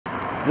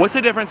What's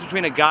the difference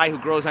between a guy who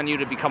grows on you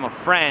to become a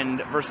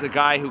friend versus a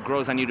guy who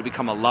grows on you to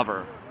become a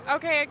lover?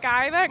 Okay, a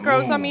guy that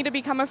grows on me to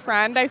become a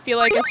friend, I feel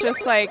like it's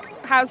just like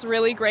has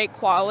really great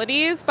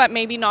qualities, but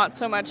maybe not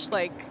so much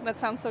like, that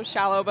sounds so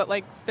shallow, but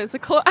like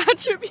physical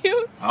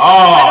attributes.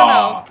 I don't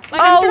know.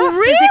 Like, Oh, I'm sort of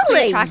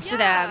really? Attracted to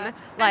them,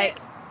 like,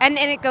 and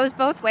it goes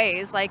both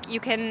ways. Like, you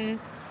can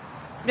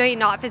be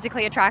not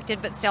physically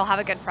attracted but still have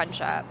a good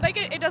friendship. Like,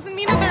 it doesn't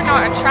mean that they're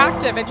not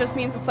attractive. It just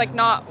means it's like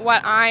not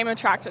what I'm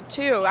attracted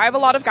to. I have a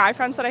lot of guy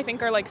friends that I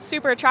think are like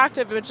super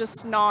attractive, but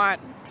just not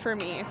for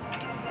me.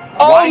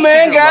 Why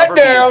should your lover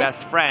be your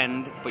best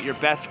friend, but your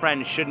best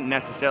friend shouldn't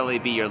necessarily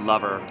be your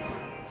lover?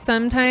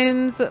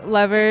 Sometimes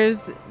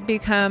lovers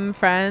become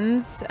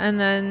friends, and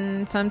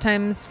then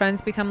sometimes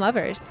friends become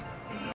lovers.